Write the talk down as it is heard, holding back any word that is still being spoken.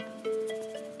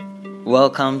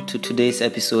Welcome to today's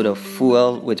episode of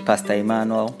Fuel with Pastor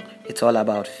Emmanuel. It's all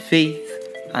about faith,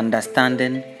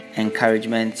 understanding,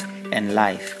 encouragement, and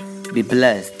life. Be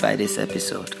blessed by this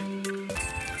episode.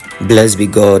 Blessed be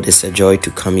God. It's a joy to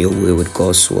come your way with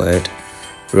God's word.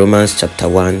 Romans chapter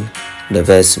 1, the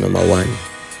verse number 1.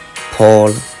 Paul,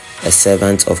 a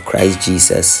servant of Christ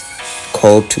Jesus,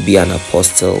 called to be an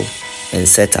apostle and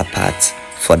set apart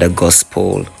for the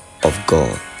gospel of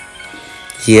God.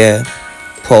 Here,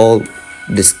 Paul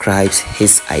describes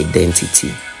his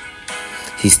identity.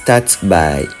 He starts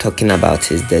by talking about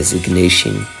his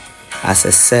designation as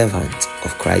a servant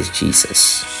of Christ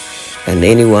Jesus. And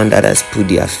anyone that has put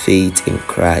their faith in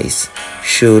Christ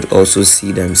should also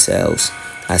see themselves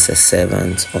as a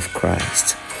servant of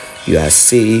Christ. You are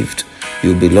saved,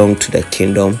 you belong to the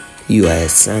kingdom, you are a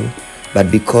son,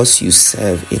 but because you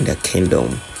serve in the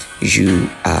kingdom, you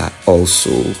are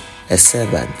also a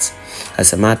servant.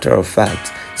 As a matter of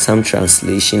fact, some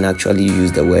translation actually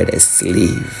use the word a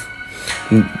slave,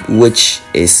 which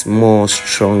is more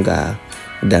stronger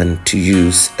than to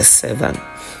use a servant.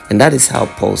 And that is how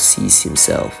Paul sees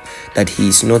himself, that he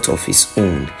is not of his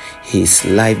own. His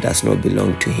life does not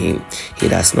belong to him. He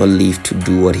does not live to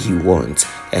do what he wants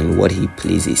and what he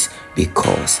pleases,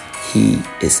 because he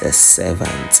is a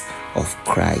servant of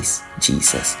Christ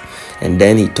Jesus. And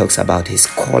then he talks about his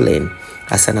calling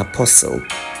as an apostle,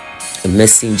 a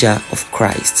messenger of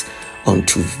Christ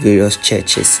unto various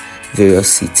churches,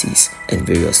 various cities, and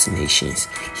various nations.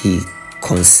 He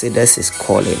considers his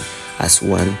calling as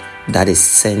one that is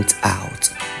sent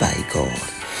out by God.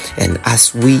 And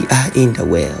as we are in the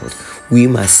world, we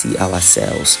must see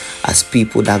ourselves as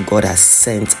people that God has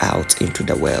sent out into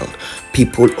the world,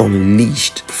 people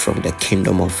unleashed from the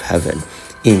kingdom of heaven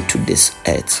into this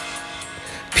earth,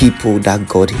 people that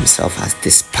God himself has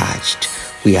dispatched.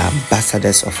 We are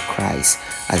ambassadors of Christ,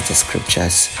 as the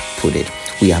scriptures put it.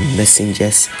 We are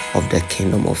messengers of the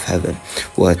kingdom of heaven.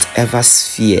 Whatever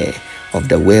sphere of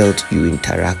the world you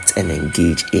interact and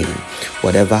engage in,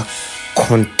 whatever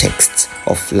context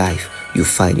of life you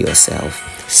find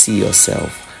yourself, see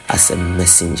yourself as a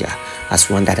messenger, as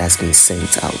one that has been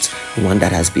sent out, one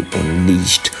that has been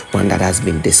unleashed, one that has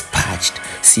been dispatched.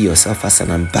 See yourself as an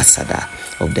ambassador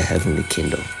of the heavenly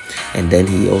kingdom. And then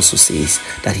he also says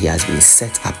that he has been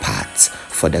set apart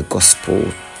for the gospel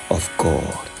of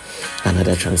God.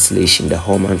 Another translation, the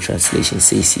Holman translation,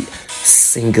 says he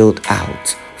singled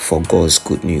out for God's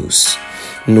good news.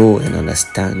 Know and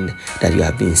understand that you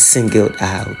have been singled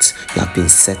out, you have been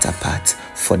set apart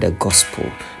for the gospel,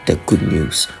 the good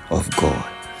news of God.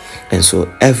 And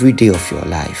so every day of your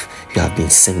life, you have been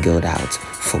singled out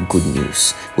for good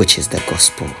news, which is the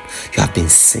gospel. You have been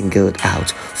singled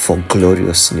out for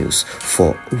glorious news,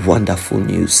 for wonderful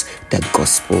news, the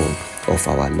gospel of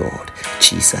our Lord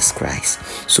Jesus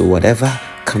Christ. So whatever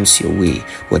comes your way,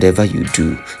 whatever you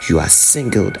do, you are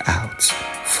singled out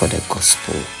for the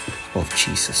gospel of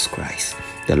Jesus Christ.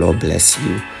 The Lord bless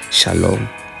you. Shalom,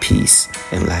 peace,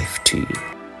 and life to you.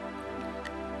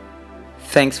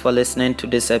 Thanks for listening to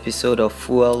this episode of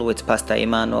Fuel with Pastor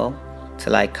Emmanuel.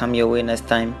 Till I come your way next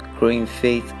time, grow in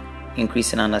faith,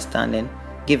 increase in understanding,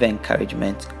 give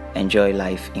encouragement, enjoy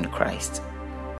life in Christ.